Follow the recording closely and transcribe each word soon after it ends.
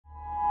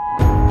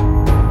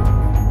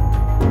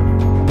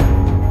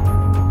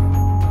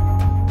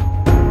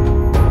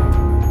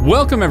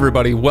Welcome,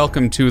 everybody.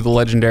 Welcome to the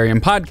Legendarium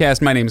podcast.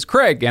 My name is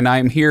Craig, and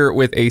I'm here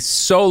with a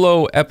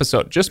solo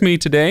episode. Just me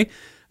today.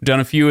 I've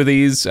done a few of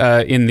these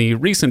in the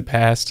recent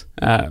past.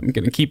 I'm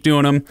going to keep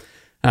doing them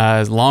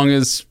as long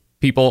as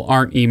people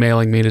aren't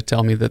emailing me to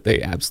tell me that they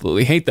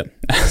absolutely hate them.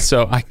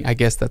 So I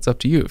guess that's up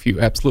to you if you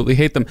absolutely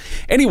hate them.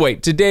 Anyway,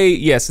 today,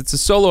 yes, it's a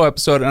solo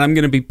episode, and I'm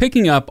going to be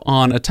picking up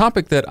on a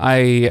topic that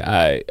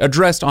I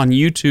addressed on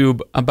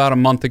YouTube about a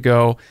month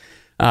ago.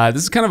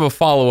 This is kind of a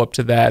follow-up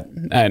to that,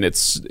 and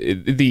it's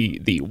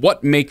the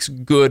What Makes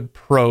Good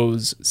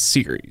Prose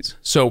series.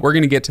 So we're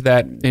going to get to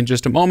that in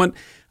just a moment.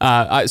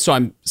 So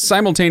I'm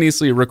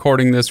simultaneously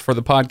recording this for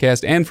the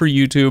podcast and for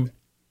YouTube.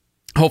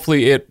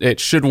 Hopefully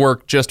it should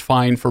work just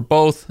fine for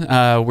both.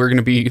 We're going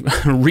to be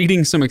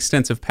reading some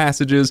extensive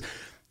passages,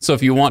 so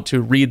if you want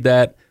to read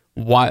that,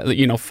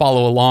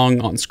 follow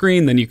along on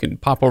screen, then you can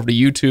pop over to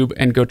YouTube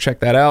and go check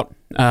that out.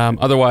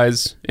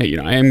 Otherwise, I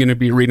am going to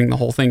be reading the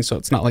whole thing, so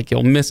it's not like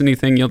you'll miss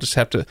anything. You'll just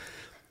have to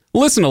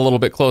listen a little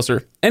bit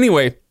closer.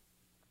 Anyway,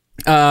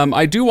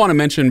 I do want to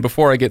mention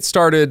before I get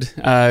started,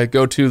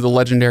 go to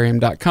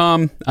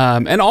thelegendarium.com.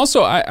 And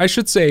also, I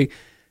should say,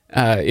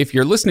 if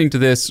you're listening to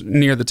this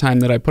near the time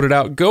that I put it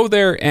out, go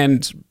there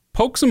and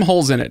poke some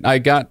holes in it. I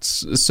got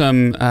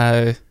some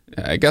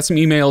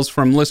emails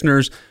from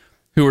listeners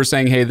who were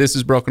saying, hey, this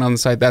is broken on the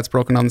site, that's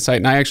broken on the site.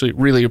 And I actually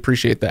really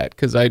appreciate that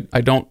because I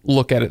don't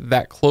look at it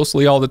that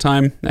closely all the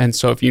time. And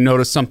so if you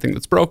notice something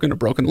that's broken, a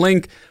broken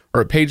link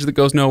or a page that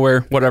goes nowhere,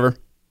 whatever,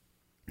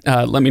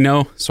 let me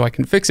know so I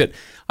can fix it.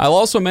 I'll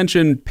also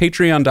mention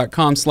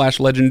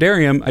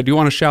patreon.com/legendarium. I do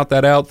want to shout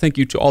that out. Thank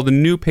you to all the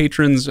new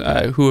patrons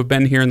who have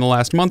been here in the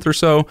last month or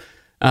so.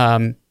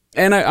 And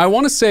I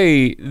want to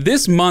say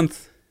this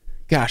month,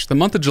 the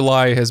month of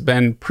July has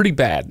been pretty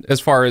bad as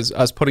far as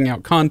us putting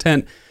out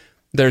content.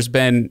 There's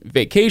been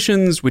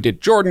vacations. We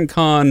did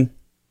JordanCon.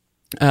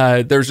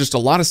 There's just a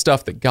lot of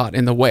stuff that got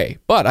in the way.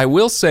 But I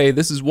will say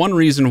this is one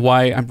reason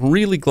why I'm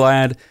really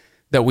glad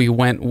that we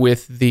went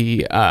with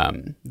the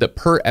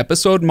per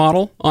episode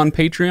model on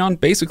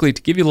Patreon. Basically,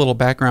 to give you a little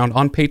background,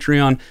 on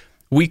Patreon,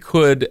 we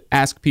could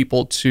ask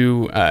people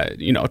to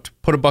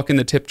put a buck in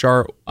the tip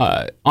jar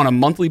on a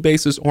monthly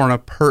basis or on a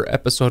per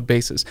episode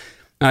basis.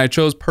 And I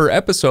chose per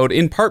episode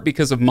in part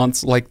because of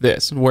months like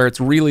this, where it's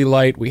really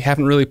light. We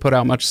haven't really put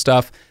out much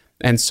stuff.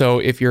 And so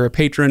if you're a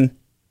patron,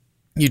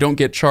 you don't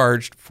get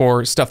charged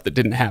for stuff that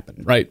didn't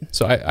happen, right?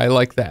 So I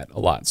like that a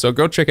lot. So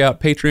go check out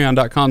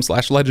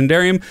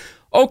patreon.com/legendarium.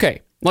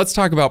 Okay, let's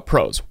talk about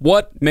prose.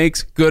 What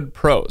makes good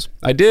prose?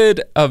 I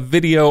did a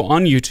video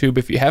on YouTube.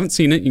 If you haven't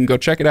seen it, you can go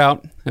check it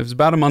out. It was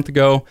about a month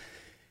ago.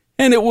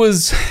 And it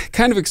was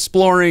kind of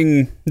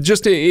exploring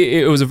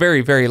it was a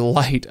very, very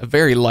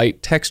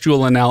light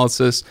textual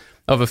analysis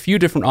of a few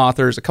different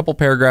authors, a couple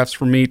paragraphs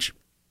from each.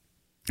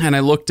 And I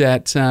looked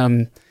at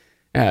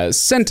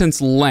sentence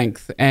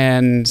length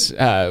and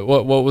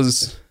what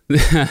was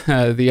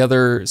the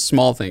other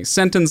small thing?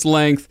 Sentence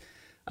length,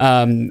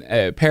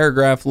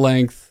 paragraph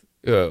length,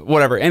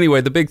 whatever.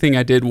 Anyway, the big thing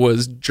I did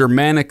was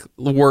Germanic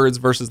words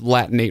versus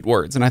Latinate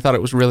words. And I thought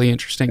it was really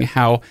interesting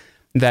how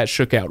that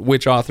shook out.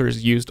 Which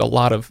authors used a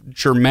lot of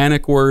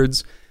Germanic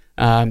words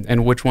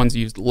and which ones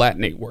used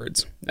Latinate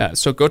words.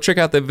 So go check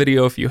out that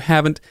video if you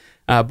haven't.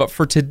 But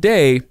for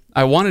today,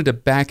 I wanted to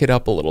back it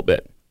up a little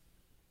bit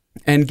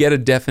and get a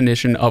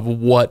definition of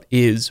what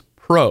is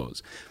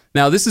prose.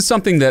 Now, this is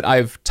something that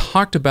I've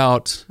talked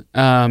about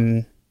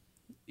in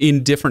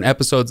different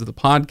episodes of the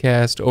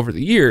podcast over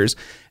the years,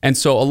 and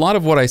so a lot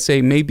of what I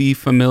say may be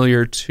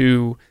familiar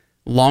to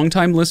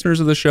longtime listeners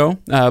of the show,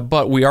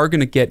 but we are going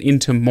to get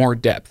into more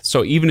depth.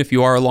 So even if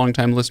you are a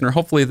longtime listener,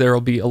 hopefully there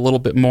will be a little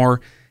bit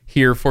more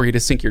here for you to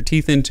sink your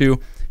teeth into.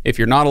 If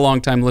you're not a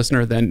longtime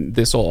listener, then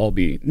this will all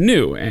be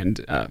new and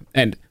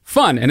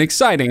fun and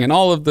exciting and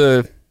all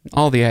the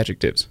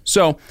adjectives.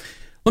 So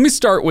let me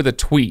start with a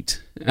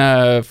tweet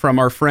from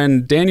our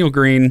friend Daniel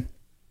Green.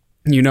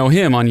 You know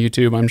him on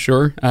YouTube, I'm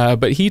sure.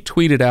 But he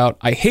tweeted out,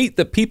 "I hate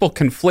that people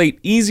conflate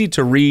easy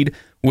to read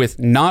with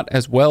not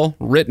as well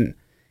written.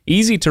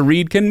 Easy to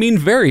read can mean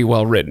very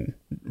well written.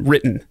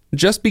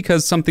 Just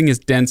because something is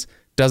dense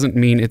doesn't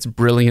mean it's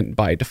brilliant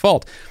by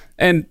default."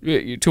 And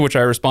to which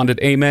I responded,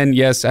 amen,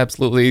 yes,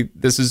 absolutely.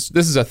 This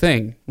is a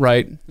thing,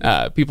 right?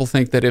 People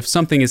think that if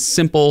something is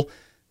simple,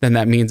 then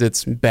that means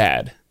it's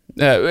bad.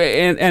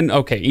 And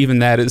okay, even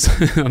that is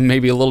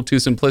maybe a little too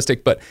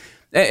simplistic,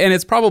 and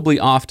it's probably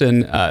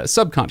often a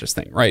subconscious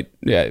thing, right?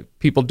 Yeah,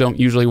 people don't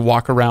usually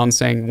walk around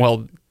saying,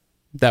 well,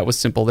 that was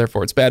simple,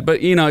 therefore it's bad.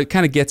 But, it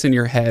kind of gets in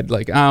your head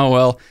like, oh,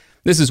 well,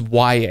 this is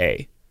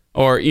YA.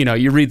 Or,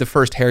 you read the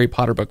first Harry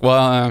Potter book.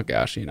 Well, oh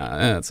gosh,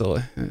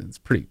 it's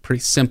pretty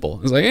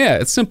simple. It's like, yeah,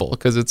 it's simple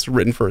because it's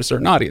written for a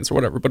certain audience or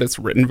whatever, but it's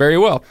written very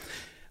well.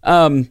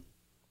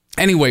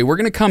 Anyway, we're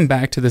going to come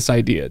back to this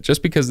idea.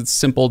 Just because it's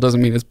simple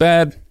doesn't mean it's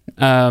bad.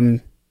 I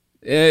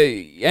want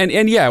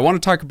to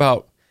talk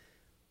about,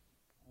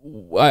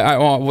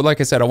 like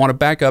I said, I want to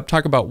back up,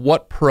 talk about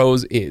what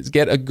prose is,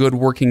 get a good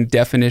working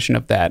definition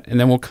of that, and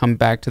then we'll come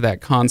back to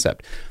that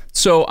concept.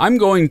 So I'm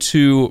going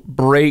to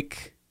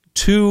break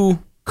two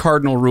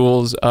cardinal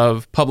rules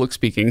of public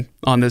speaking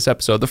on this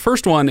episode. The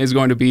first one is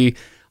going to be,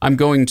 I'm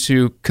going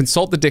to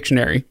consult the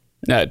dictionary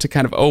to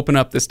kind of open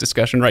up this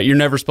discussion, right? You're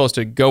never supposed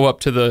to go up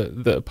to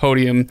the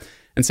podium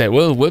and say,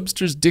 well,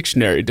 Webster's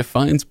dictionary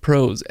defines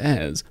prose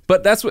as,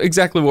 but that's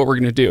exactly what we're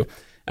going to do.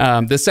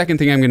 The second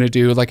thing I'm going to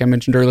do, like I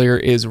mentioned earlier,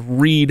 is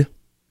read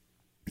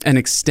an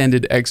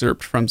extended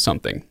excerpt from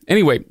something.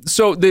 Anyway,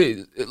 so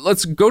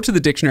let's go to the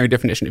dictionary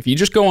definition. If you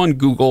just go on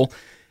Google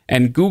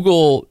and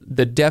Google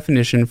the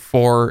definition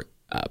for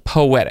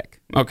poetic.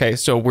 Okay,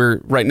 so we're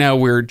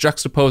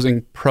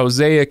juxtaposing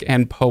prosaic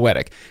and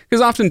poetic,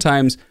 because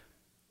oftentimes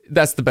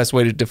that's the best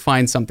way to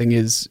define something,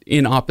 is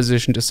in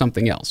opposition to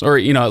something else, or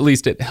at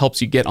least it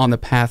helps you get on the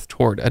path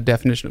toward a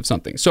definition of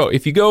something. So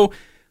if you go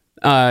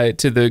to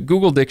the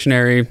Google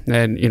dictionary,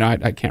 and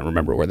I can't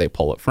remember where they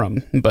pull it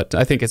from, but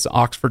I think it's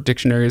Oxford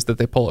dictionaries that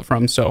they pull it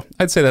from, so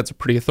I'd say that's a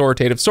pretty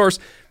authoritative source.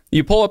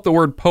 You pull up the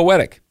word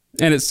poetic,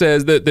 and it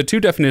says that the two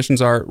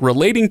definitions are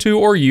relating to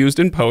or used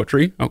in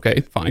poetry.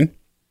 Okay, fine.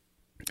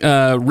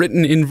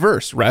 Written in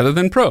verse rather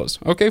than prose.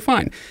 Okay,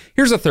 fine.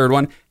 Here's a third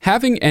one: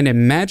 having an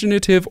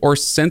imaginative or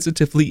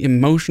sensitively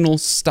emotional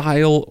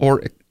style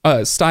or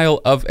style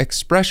of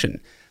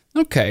expression.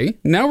 Okay,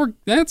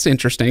 that's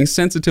interesting.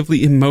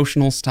 Sensitively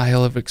emotional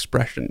style of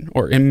expression,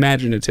 or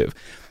imaginative.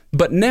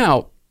 But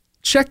now,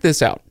 check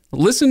this out.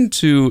 Listen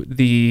to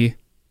the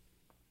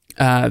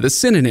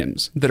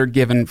synonyms that are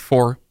given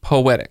for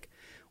poetic.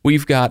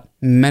 We've got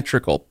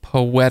metrical,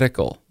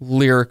 poetical,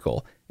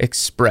 lyrical,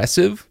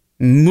 expressive,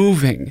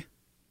 moving,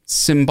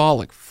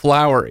 symbolic,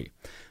 flowery.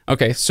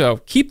 Okay, so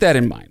keep that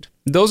in mind.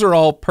 Those are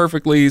all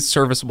perfectly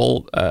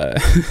serviceable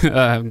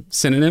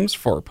synonyms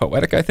for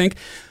poetic, I think.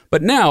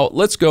 But now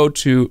let's go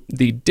to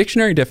the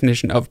dictionary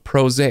definition of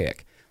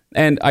prosaic.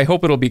 And I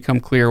hope it'll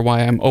become clear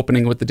why I'm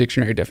opening with the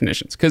dictionary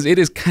definitions, because it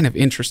is kind of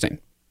interesting.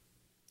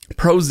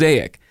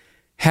 Prosaic: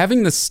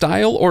 having the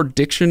style or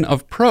diction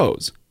of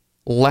prose,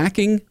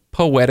 lacking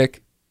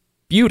poetic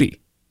beauty.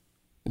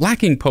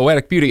 Lacking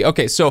poetic beauty.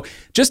 Okay, so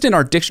just in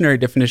our dictionary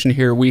definition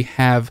here, we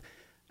have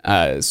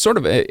sort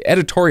of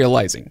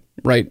editorializing,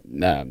 right?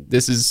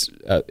 This is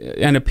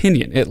an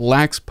opinion. It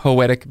lacks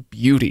poetic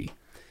beauty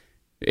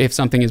if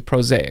something is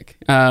prosaic.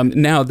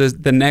 Now,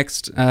 the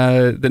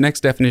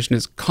next definition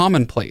is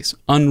commonplace,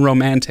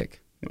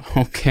 unromantic.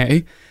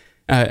 Okay.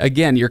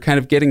 Again, you're kind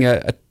of getting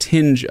a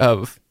tinge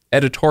of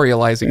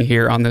editorializing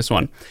here on this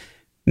one.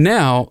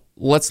 Now,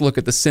 let's look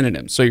at the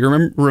synonyms. So you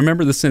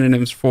remember the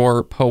synonyms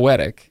for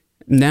poetic.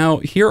 Now,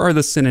 here are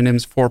the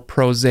synonyms for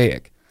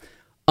prosaic: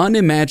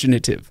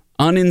 unimaginative,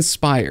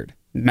 uninspired,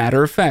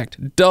 matter of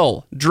fact,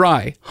 dull,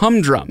 dry,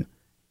 humdrum,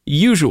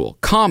 usual,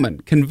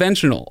 common,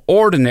 conventional,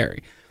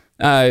 ordinary.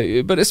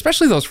 But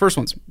especially those first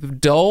ones: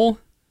 dull,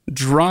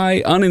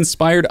 dry,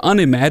 uninspired,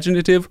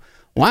 unimaginative.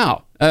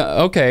 Wow.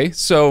 Okay,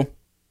 so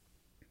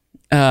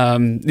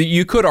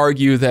you could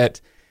argue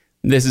that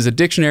this is a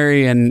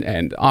dictionary,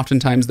 and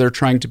oftentimes they're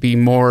trying to be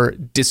more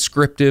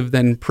descriptive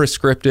than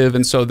prescriptive,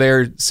 and so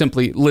they're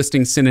simply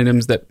listing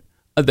synonyms that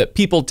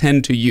people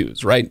tend to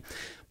use, right?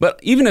 But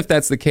even if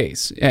that's the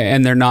case,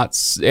 and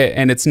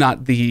it's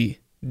not the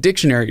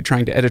dictionary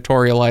trying to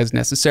editorialize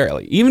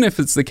necessarily, even if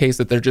it's the case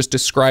that they're just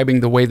describing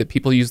the way that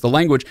people use the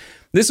language,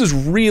 this is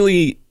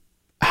really,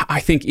 I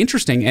think,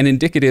 interesting and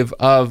indicative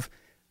of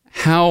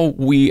how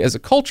we as a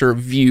culture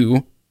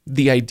view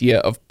the idea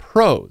of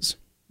prose.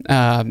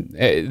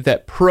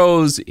 That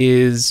prose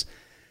is,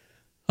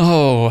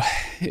 that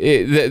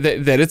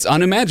it's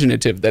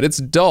unimaginative, that it's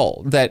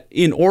dull, that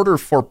in order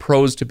for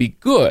prose to be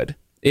good,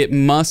 it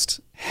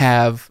must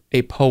have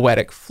a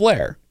poetic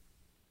flair.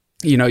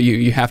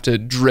 You have to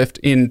drift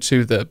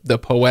into the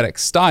poetic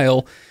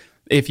style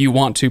if you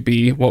want to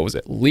be,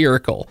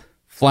 lyrical,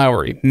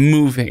 flowery,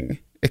 moving,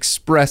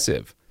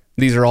 expressive.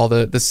 These are all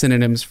the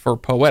synonyms for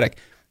poetic.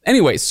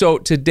 Anyway, so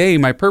today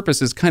my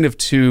purpose is kind of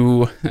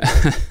to,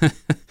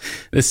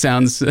 this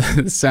sounds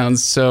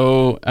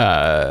so,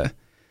 I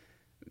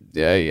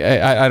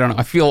don't know,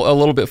 I feel a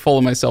little bit full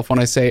of myself when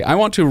I say I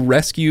want to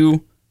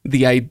rescue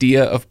the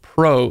idea of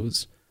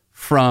prose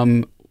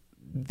from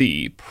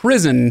the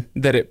prison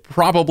that it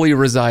probably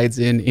resides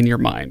in your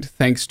mind,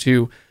 thanks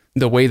to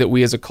the way that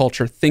we as a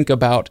culture think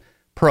about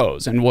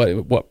prose and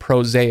what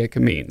prosaic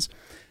means.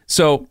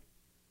 So,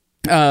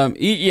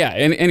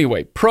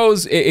 anyway,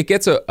 prose, it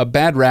gets a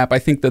bad rap. I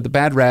think that the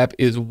bad rap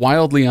is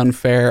wildly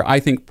unfair. I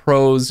think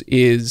prose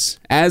is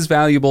as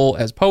valuable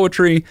as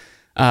poetry.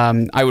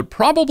 I would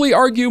probably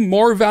argue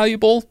more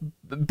valuable,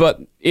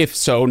 but if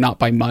so, not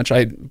by much.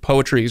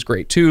 Poetry is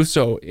great too.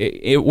 So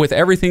with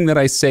everything that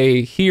I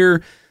say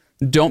here,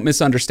 don't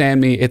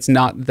misunderstand me. It's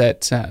not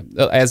that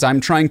as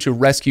I'm trying to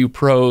rescue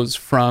prose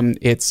from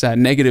its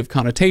negative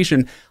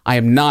connotation, I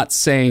am not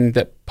saying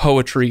that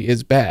poetry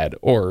is bad,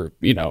 or,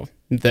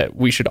 that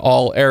we should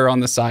all err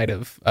on the side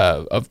of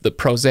the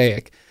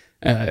prosaic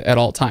at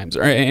all times,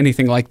 or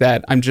anything like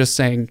that. I'm just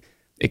saying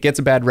it gets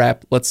a bad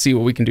rap. Let's see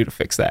what we can do to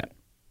fix that.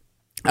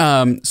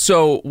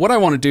 So what I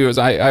want to do is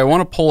I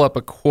want to pull up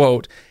a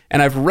quote,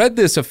 and I've read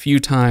this a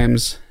few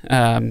times.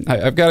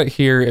 I've got it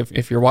here.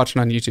 If you're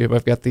watching on YouTube,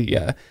 I've got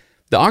the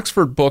the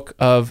Oxford Book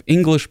of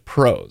English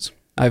Prose.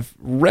 I've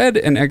read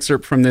an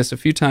excerpt from this a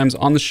few times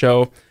on the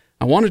show.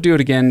 I want to do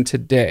it again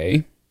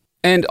today.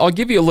 And I'll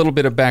give you a little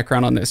bit of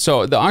background on this.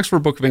 So the Oxford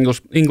Book of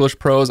English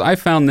Prose, I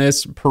found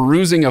this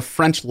perusing a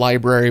French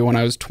library when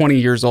I was 20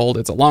 years old.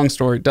 It's a long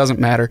story, it doesn't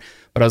matter.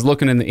 But I was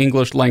looking in the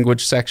English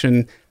language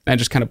section and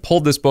just kind of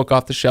pulled this book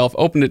off the shelf,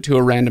 opened it to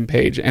a random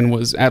page, and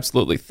was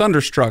absolutely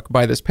thunderstruck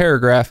by this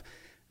paragraph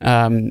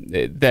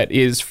that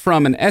is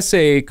from an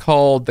essay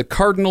called The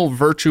Cardinal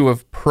Virtue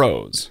of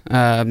Prose.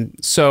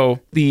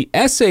 So the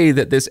essay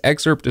that this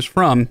excerpt is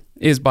from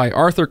is by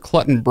Arthur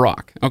Clutton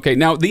Brock. Okay,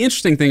 now the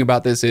interesting thing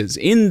about this is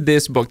in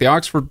this book, the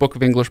Oxford Book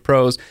of English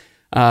Prose,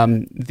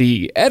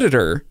 the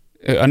editor,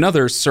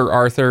 another Sir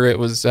Arthur,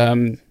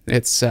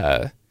 it's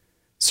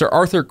Sir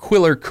Arthur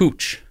Quiller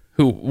Couch,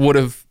 who would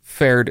have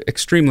fared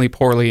extremely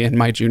poorly in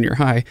my junior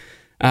high.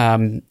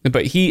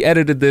 But he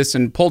edited this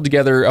and pulled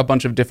together a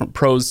bunch of different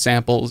prose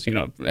samples,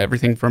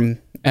 everything from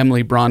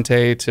Emily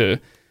Bronte to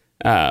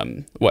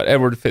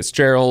Edward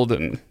Fitzgerald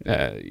and,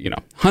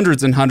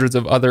 hundreds and hundreds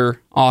of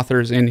other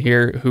authors in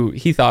here who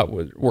he thought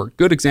were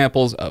good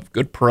examples of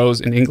good prose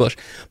in English.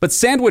 But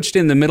sandwiched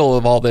in the middle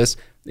of all this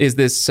is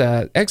this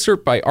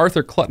excerpt by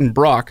Arthur Clutton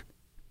Brock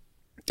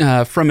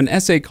from an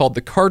essay called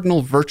The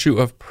Cardinal Virtue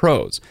of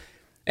Prose.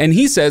 And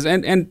he says,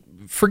 and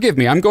forgive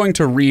me, I'm going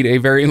to read a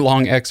very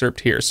long excerpt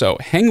here, so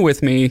hang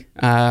with me.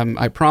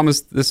 I promise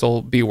this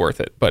will be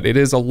worth it, but it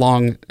is a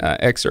long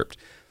excerpt.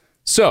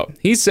 So,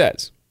 he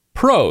says,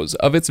 prose,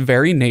 of its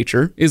very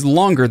nature, is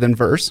longer than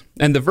verse,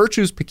 and the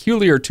virtues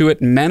peculiar to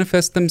it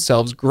manifest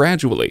themselves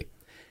gradually.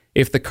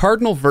 If the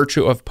cardinal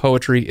virtue of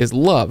poetry is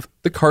love,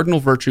 the cardinal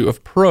virtue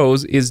of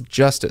prose is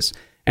justice,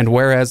 and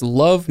whereas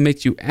love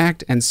makes you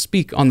act and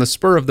speak on the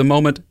spur of the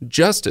moment,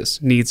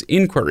 justice needs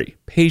inquiry,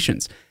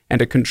 patience,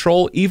 and a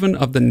control even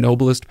of the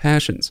noblest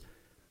passions.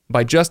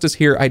 By justice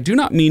here, I do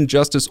not mean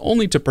justice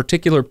only to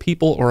particular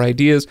people or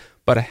ideas,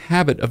 but a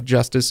habit of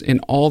justice in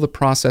all the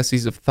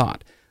processes of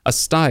thought, a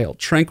style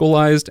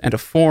tranquilized and a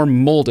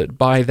form molded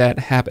by that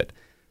habit.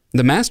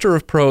 The master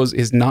of prose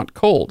is not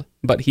cold,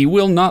 but he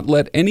will not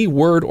let any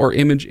word or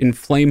image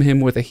inflame him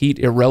with a heat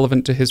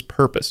irrelevant to his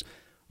purpose.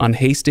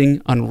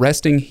 Unhasting,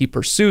 unresting, he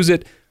pursues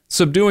it,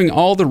 subduing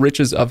all the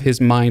riches of his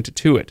mind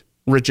to it,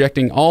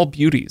 rejecting all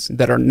beauties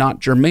that are not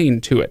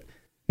germane to it,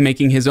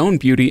 making his own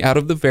beauty out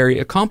of the very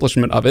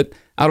accomplishment of it,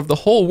 out of the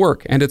whole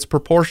work and its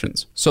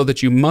proportions, so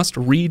that you must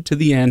read to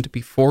the end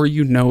before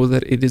you know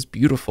that it is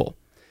beautiful.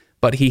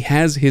 But he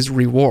has his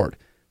reward,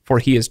 for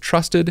he is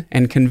trusted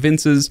and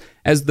convinces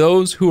as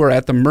those who are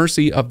at the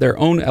mercy of their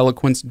own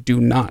eloquence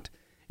do not,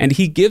 and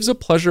he gives a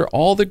pleasure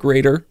all the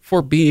greater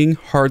for being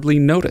hardly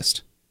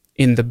noticed.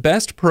 In the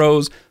best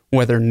prose,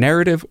 whether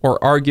narrative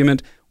or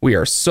argument, we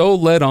are so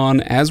led on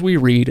as we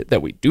read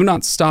that we do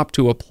not stop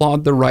to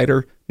applaud the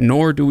writer,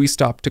 nor do we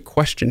stop to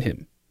question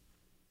him.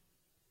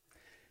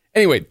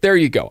 Anyway, there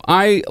you go.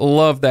 I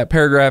love that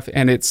paragraph,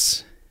 and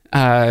it's,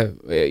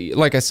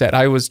 like I said,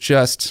 I was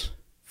just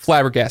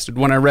flabbergasted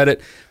when I read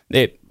it.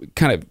 It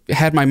kind of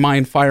had my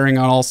mind firing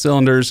on all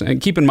cylinders,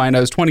 and keep in mind,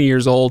 I was 20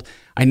 years old.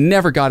 I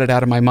never got it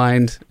out of my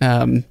mind.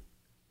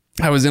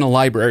 I was in a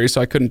library,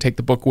 so I couldn't take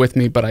the book with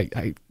me, but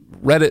I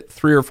read it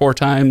 3 or 4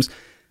 times,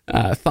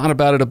 thought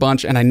about it a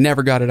bunch, and I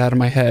never got it out of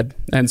my head.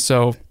 And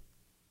so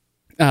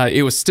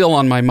it was still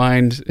on my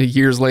mind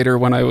years later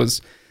when I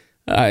was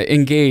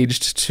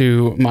engaged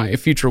to my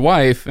future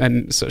wife,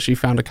 and so she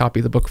found a copy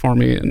of the book for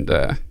me,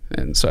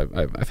 and so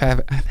I've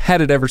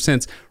had it ever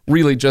since,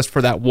 really just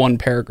for that one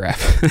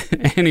paragraph.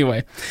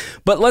 Anyway,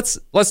 but let's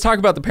talk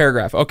about the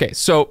paragraph. Okay,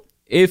 so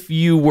if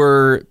you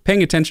were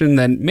paying attention,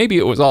 then maybe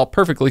it was all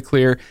perfectly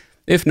clear.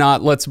 If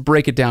not, let's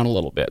break it down a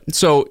little bit.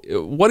 So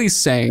what he's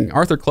saying,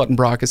 Arthur Clutton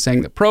Brock is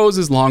saying that prose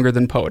is longer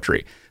than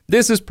poetry.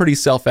 This is pretty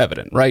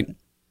self-evident, right?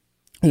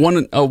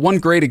 One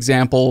great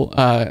example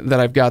that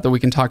I've got that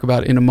we can talk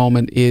about in a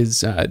moment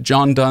is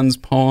John Donne's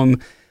poem,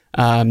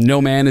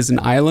 No Man is an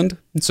Island.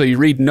 So you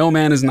read No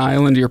Man is an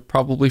Island, you're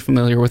probably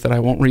familiar with it. I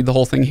won't read the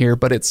whole thing here,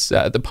 but it's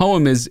the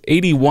poem is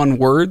 81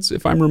 words,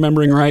 if I'm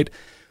remembering right.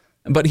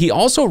 But he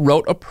also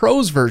wrote a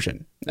prose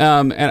version.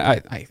 And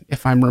I,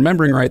 if I'm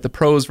remembering right, the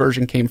prose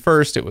version came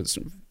first. It was,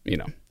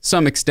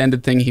 some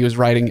extended thing he was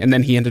writing, and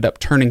then he ended up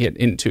turning it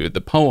into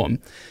the poem.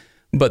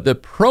 But the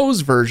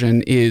prose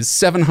version is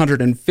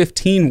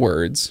 715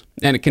 words,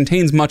 and it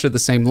contains much of the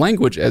same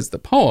language as the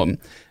poem,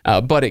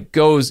 but it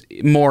goes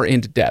more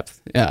into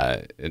depth,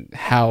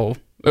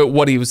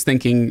 what he was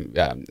thinking,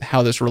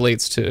 how this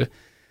relates to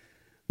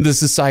the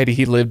society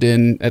he lived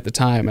in at the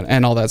time,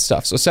 and all that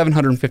stuff. So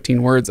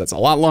 715 words, that's a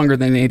lot longer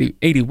than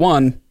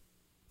 81,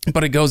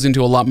 but it goes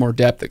into a lot more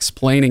depth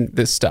explaining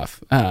this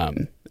stuff.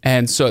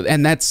 And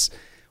that's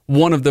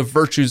one of the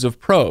virtues of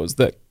prose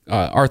that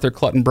Arthur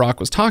Clutton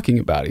Brock was talking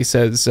about. He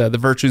says the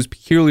virtues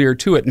peculiar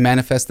to it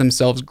manifest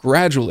themselves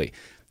gradually.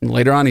 And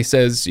later on, he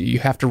says you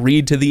have to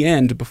read to the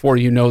end before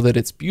you know that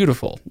it's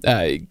beautiful.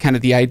 Kind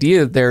of the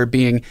idea there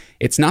being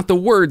it's not the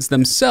words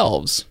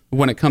themselves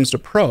when it comes to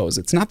prose.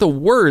 It's not the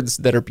words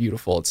that are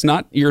beautiful. It's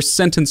not your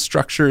sentence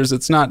structures.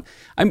 It's not,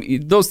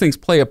 those things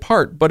play a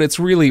part, but it's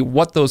really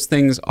what those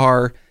things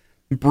are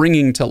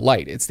bringing to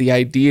light. It's the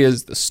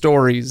ideas, the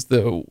stories,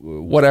 the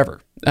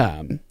whatever.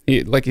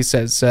 Like he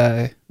says,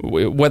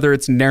 whether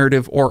it's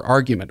narrative or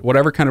argument,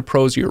 whatever kind of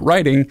prose you're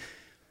writing,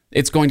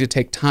 it's going to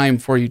take time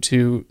for you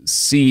to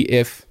see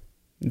if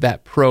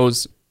that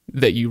prose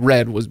that you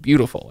read was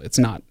beautiful. It's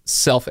not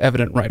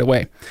self-evident right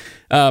away.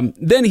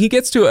 Then he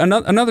gets to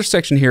another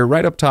section here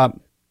right up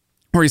top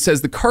where he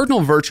says the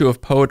cardinal virtue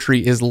of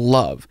poetry is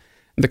love.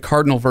 The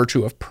cardinal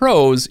virtue of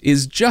prose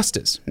is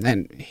justice.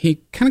 And he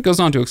kind of goes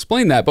on to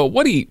explain that, but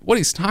what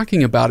he's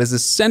talking about is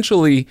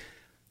essentially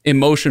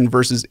emotion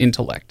versus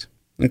intellect.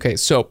 Okay,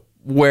 so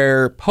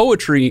where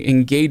poetry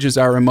engages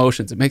our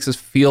emotions, it makes us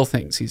feel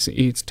things.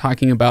 He's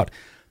talking about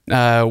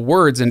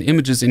words and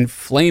images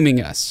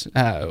inflaming us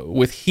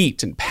with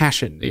heat and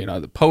passion.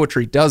 The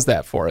poetry does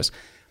that for us.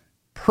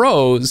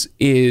 Prose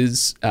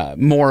is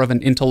more of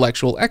an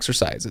intellectual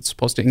exercise. It's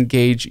supposed to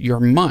engage your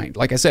mind.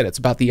 Like I said, it's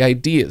about the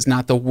ideas,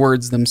 not the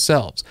words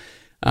themselves.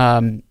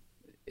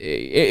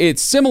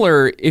 It's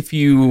similar if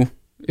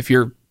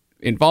you're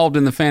involved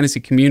in the fantasy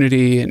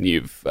community and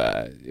you've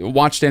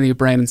watched any of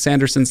Brandon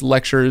Sanderson's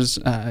lectures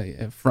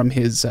from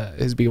his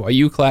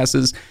BYU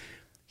classes.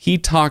 He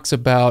talks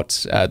about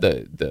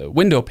the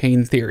window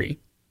pane theory,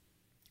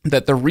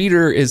 that the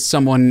reader is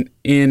someone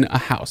in a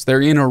house.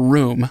 They're in a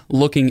room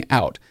looking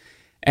out.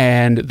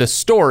 And the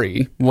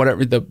story,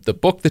 whatever the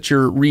book that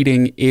you're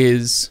reading,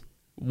 is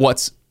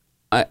what's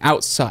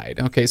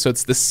outside. Okay, so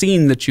it's the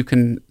scene that you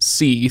can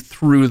see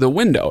through the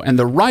window. And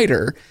the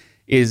writer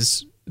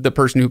is the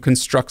person who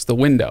constructs the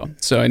window.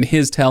 So in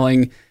his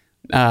telling,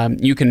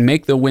 you can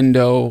make the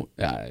window,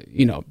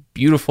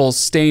 beautiful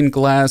stained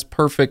glass,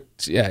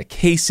 perfect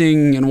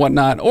casing and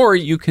whatnot, or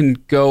you can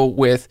go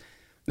with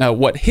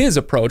what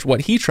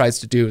he tries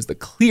to do is the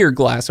clear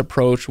glass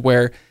approach,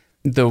 where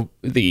the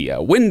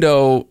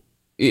window,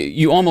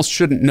 you almost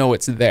shouldn't know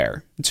it's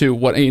there to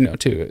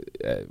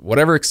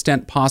whatever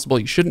extent possible.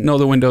 You shouldn't know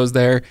the window is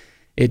there.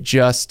 It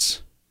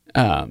just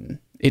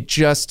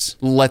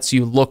lets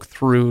you look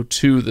through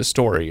to the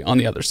story on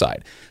the other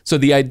side. So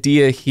the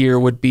idea here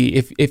would be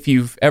if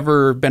you've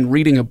ever been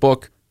reading a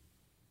book,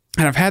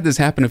 and I've had this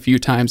happen a few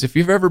times, if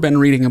you've ever been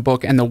reading a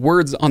book and the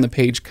words on the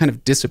page kind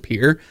of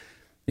disappear,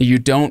 you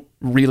don't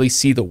really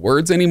see the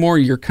words anymore.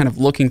 You're kind of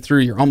looking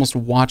through, you're almost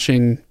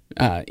watching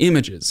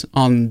images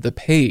on the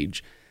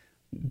page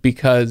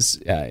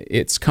because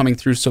it's coming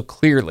through so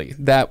clearly.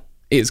 That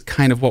is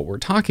kind of what we're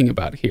talking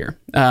about here.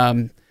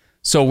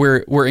 So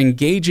we're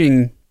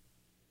engaging.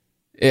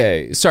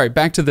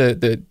 Back to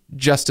the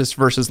justice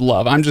versus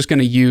love. I'm just going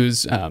to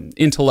use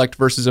intellect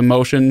versus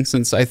emotion,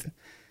 since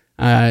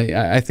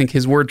I think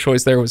his word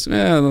choice there was,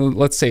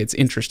 let's say it's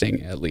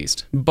interesting at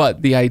least.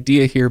 But the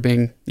idea here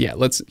being,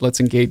 let's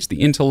engage the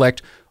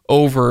intellect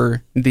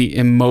over the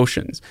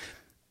emotions.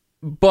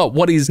 But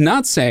what he's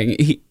not saying,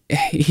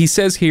 he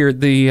says here,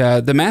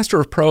 the master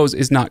of prose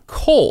is not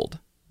cold,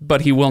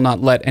 but he will not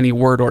let any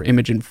word or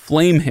image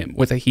inflame him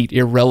with a heat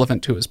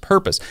irrelevant to his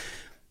purpose.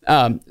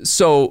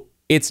 So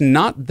it's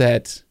not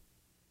that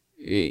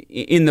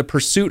in the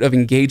pursuit of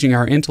engaging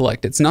our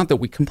intellect, it's not that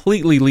we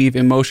completely leave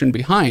emotion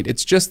behind.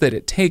 It's just that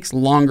it takes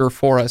longer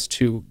for us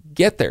to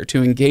get there,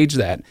 to engage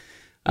that,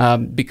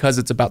 because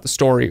it's about the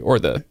story or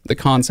the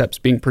concepts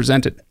being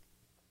presented.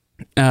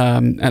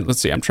 And let's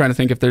see, I'm trying to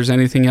think if there's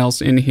anything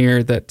else in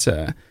here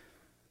that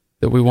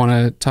we want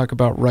to talk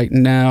about right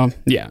now.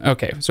 Yeah,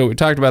 okay. So we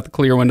talked about the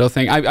clear window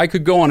thing. I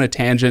could go on a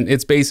tangent.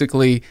 It's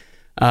basically...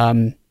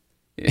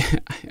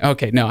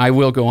 okay, no, I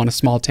will go on a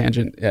small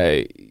tangent.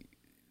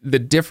 The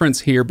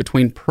difference here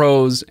between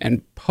prose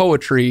and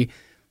poetry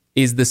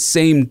is the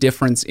same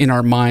difference in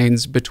our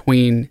minds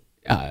between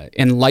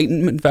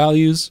enlightenment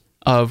values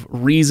of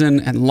reason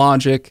and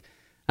logic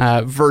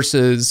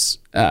versus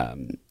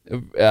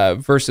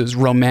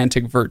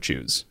romantic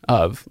virtues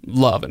of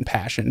love and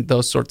passion,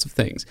 those sorts of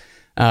things,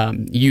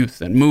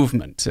 youth and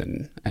movement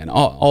and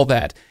all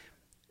that.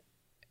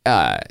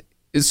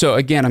 So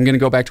again, I'm going to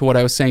go back to what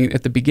I was saying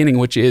at the beginning,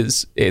 which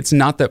is it's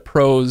not that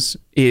prose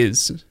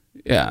is,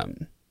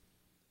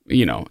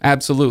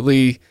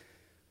 absolutely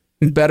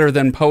better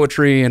than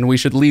poetry and we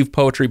should leave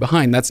poetry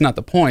behind. That's not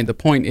the point. The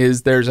point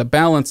is there's a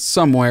balance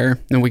somewhere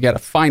and we got to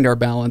find our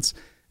balance.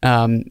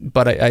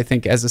 But I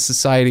think as a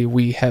society,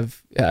 we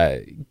have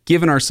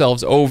given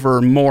ourselves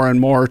over more and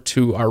more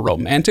to our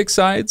romantic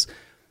sides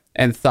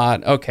and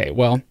thought, okay,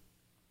 well,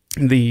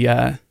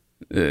 the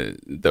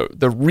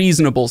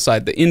reasonable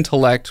side, the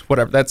intellect,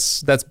 whatever,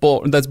 that's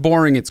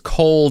boring. It's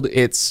cold.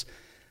 It's,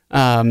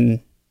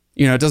 it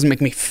doesn't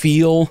make me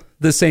feel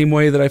the same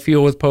way that I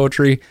feel with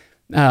poetry.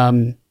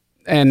 And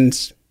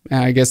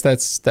I guess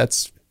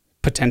that's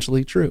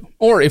potentially true.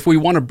 Or if we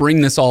want to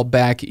bring this all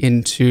back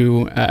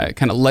into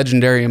kind of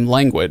legendarium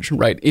language,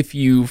 right? If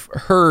you've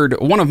heard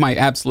one of my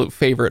absolute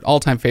favorite,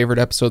 all-time favorite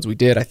episodes we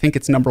did, I think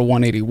it's number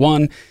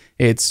 181.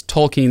 It's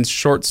Tolkien's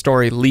short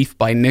story Leaf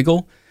by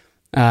Niggle.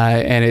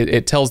 And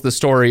it tells the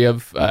story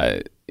of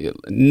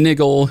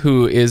Niggle,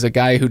 who is a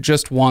guy who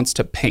just wants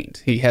to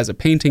paint. He has a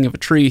painting of a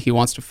tree. He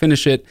wants to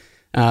finish it.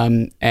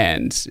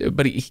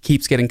 But he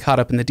keeps getting caught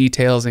up in the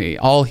details, and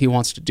all he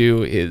wants to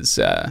do is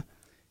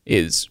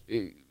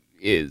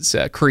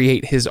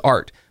create his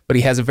art. But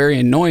he has a very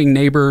annoying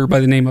neighbor by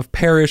the name of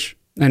Parrish,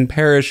 and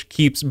Parrish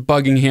keeps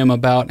bugging him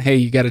about, hey,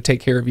 you got to take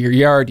care of your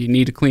yard, you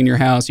need to clean your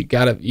house,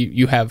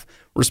 you have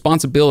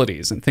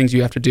responsibilities and things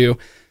you have to do.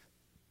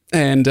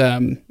 And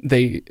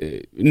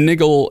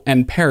Niggle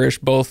and Parrish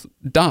both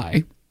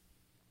die,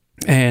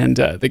 and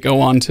they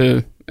go on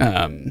to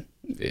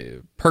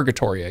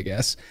purgatory, I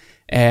guess.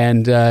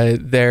 And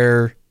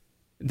their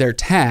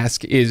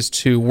task is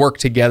to work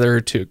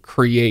together to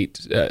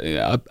create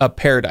a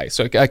paradise,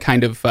 so a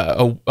kind of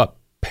a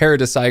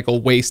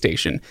paradisiacal way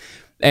station.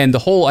 And the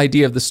whole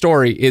idea of the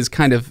story is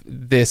kind of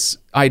this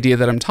idea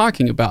that I'm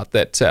talking about,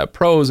 that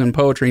prose and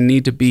poetry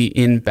need to be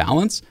in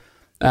balance,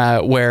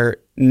 where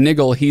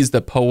Niggle, he's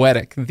the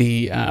poetic,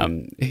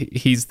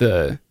 he's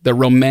the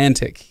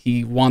romantic.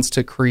 He wants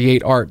to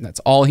create art, and that's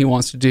all he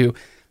wants to do.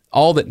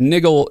 All that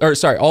Niggle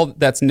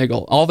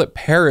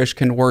Parrish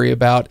can worry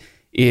about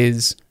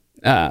is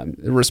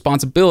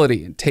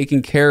responsibility and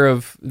taking care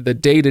of the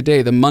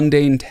day-to-day, the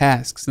mundane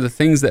tasks, the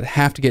things that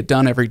have to get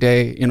done every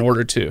day in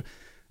order to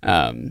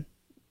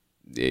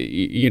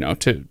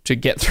to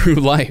get through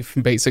life,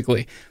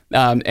 basically.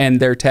 And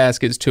their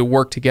task is to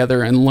work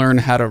together and learn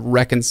how to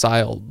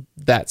reconcile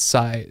that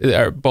side,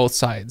 or both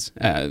sides.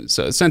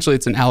 So essentially,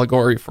 it's an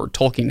allegory for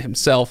Tolkien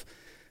himself,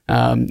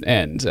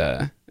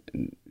 and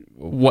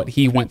what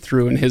he went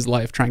through in his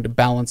life trying to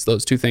balance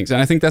those two things. And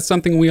I think that's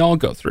something we all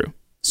go through.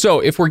 So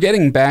if we're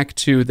getting back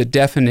to the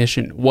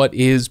definition, what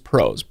is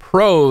prose?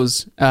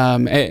 Prose,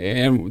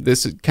 and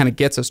this kind of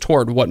gets us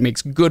toward what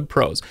makes good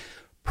prose.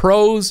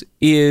 Prose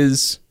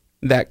is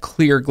that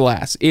clear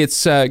glass.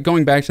 It's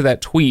going back to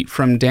that tweet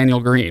from Daniel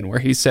Green where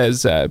he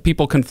says,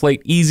 people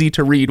conflate easy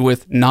to read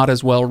with not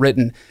as well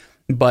written.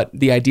 But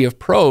the idea of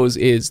prose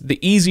is the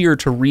easier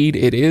to read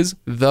it is,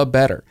 the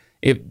better.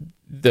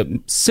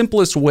 The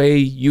simplest way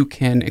you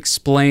can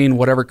explain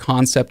whatever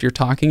concept you're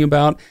talking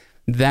about,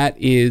 that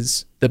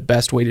is the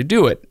best way to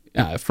do it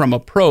from a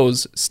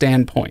prose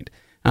standpoint.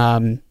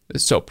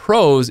 So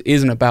prose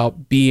isn't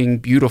about being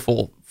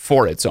beautiful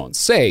for its own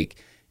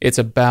sake. It's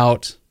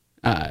about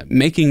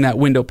making that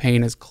window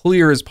pane as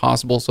clear as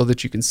possible so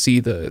that you can see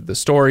the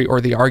story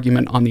or the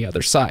argument on the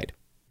other side.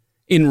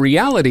 In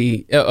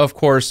reality, of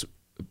course,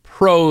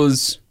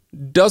 prose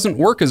doesn't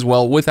work as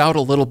well without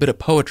a little bit of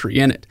poetry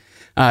in it.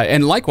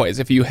 And likewise,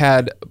 if you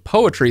had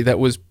poetry that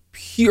was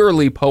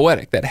purely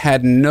poetic, that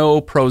had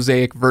no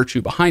prosaic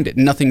virtue behind it,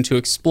 nothing to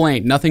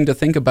explain, nothing to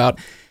think about,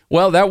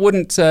 well, that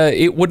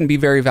wouldn't be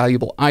very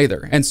valuable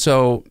either. And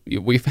so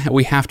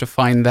we have to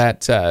find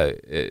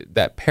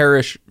that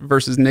Parrish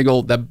versus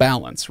Niggle, the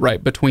balance,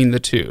 right, between the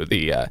two,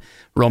 the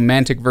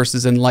romantic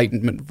versus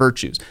enlightenment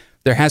virtues.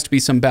 There has to be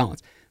some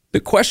balance. The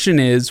question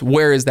is,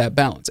 where is that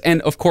balance?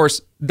 And of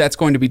course, that's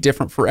going to be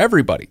different for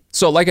everybody.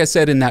 So like I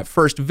said in that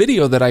first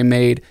video that I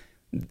made,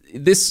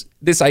 this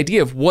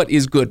idea of what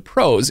is good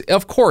prose,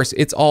 of course,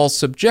 it's all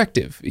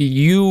subjective.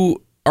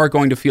 You are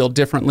going to feel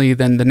differently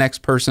than the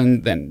next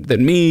person, than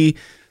me,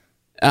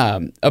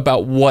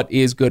 about what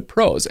is good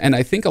prose. And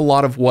I think a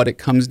lot of what it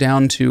comes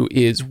down to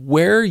is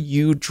where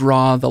you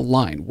draw the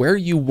line, where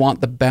you want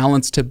the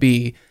balance to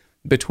be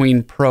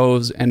between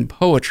prose and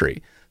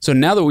poetry. So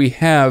now that we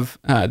have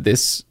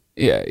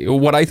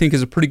what I think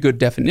is a pretty good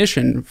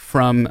definition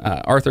from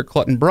Arthur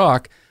Clutton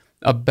Brock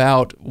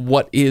about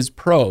what is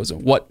prose,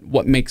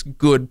 what makes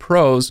good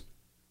prose,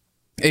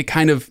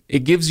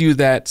 it gives you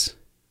that.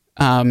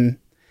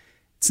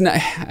 It's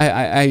not.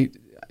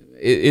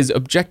 Is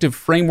objective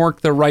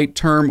framework the right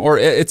term, or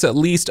it's at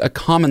least a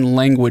common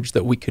language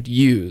that we could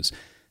use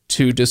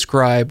to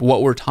describe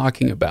what we're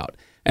talking about.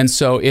 And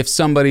so if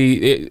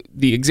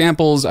the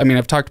examples, I mean,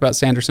 I've talked about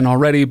Sanderson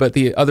already, but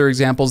the other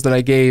examples that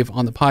I gave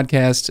on the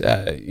podcast,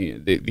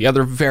 the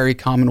other very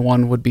common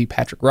one would be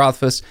Patrick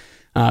Rothfuss.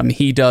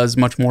 He does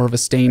much more of a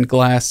stained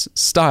glass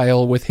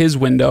style with his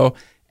window,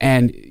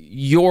 and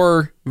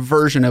your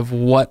version of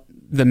what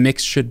the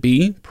mix should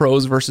be,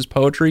 prose versus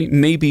poetry,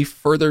 may be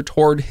further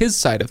toward his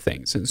side of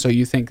things. And so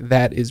you think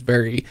that is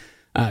very,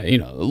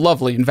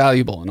 lovely and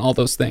valuable and all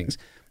those things.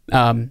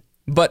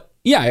 But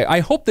yeah, I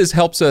hope this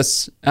helps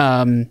us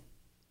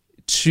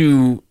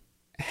to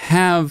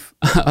have,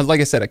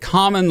 like I said, a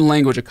common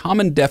language, a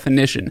common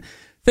definition.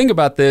 Think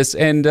about this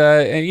and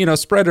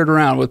spread it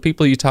around with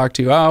people you talk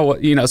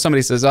to.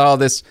 Somebody says,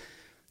 this,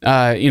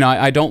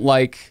 I don't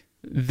like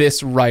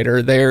this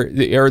writer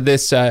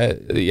this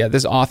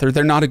author.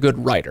 They're not a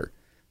good writer.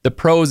 The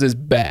prose is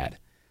bad.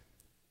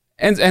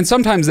 And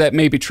sometimes that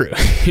may be true.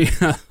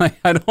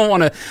 I don't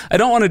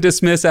want to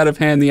dismiss out of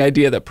hand the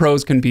idea that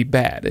prose can be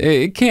bad.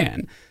 It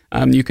can.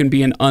 You can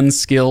be an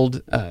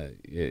unskilled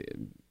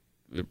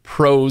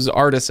prose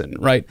artisan,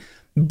 right?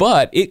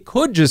 But it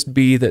could just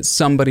be that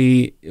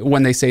somebody,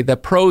 when they say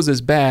that prose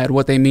is bad,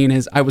 what they mean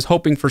is, I was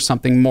hoping for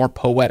something more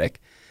poetic.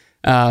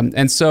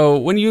 And so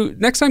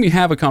next time you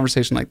have a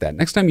conversation like that,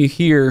 next time you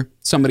hear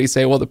somebody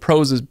say, well, the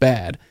prose is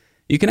bad,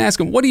 you can ask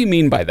them, what do you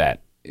mean by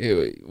that?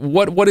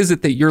 What is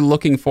it that you're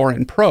looking for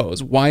in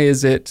prose? Why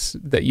is it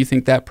that you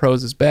think that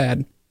prose is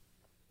bad?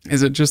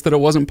 Is it just that it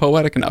wasn't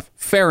poetic enough?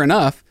 Fair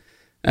enough.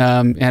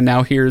 And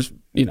now here's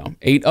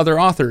 8 other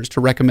authors to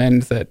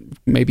recommend that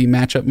maybe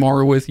match up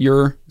more with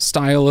your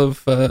style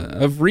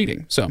of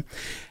reading. So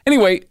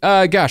anyway,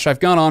 gosh,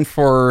 I've gone on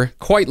for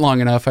quite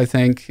long enough, I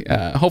think.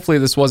 Hopefully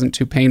this wasn't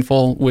too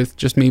painful with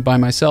just me by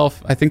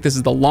myself. I think this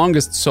is the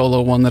longest solo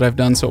one that I've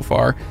done so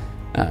far,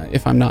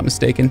 if I'm not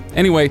mistaken.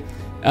 Anyway,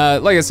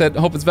 like I said,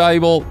 hope it's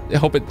valuable. I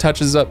hope it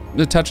touches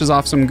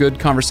off some good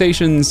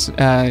conversations.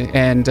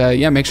 And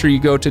make sure you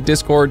go to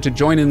Discord to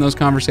join in those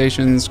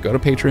conversations. Go to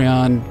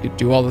Patreon,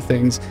 do all the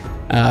things.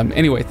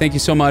 Anyway, thank you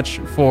so much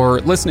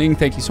for listening.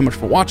 Thank you so much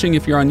for watching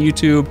if you're on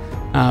YouTube.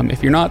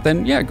 If you're not,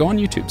 then go on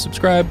YouTube,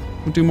 subscribe,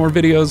 we'll do more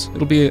videos.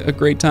 It'll be a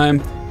great time.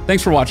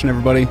 Thanks for watching,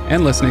 everybody,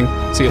 and listening.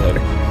 See you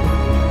later.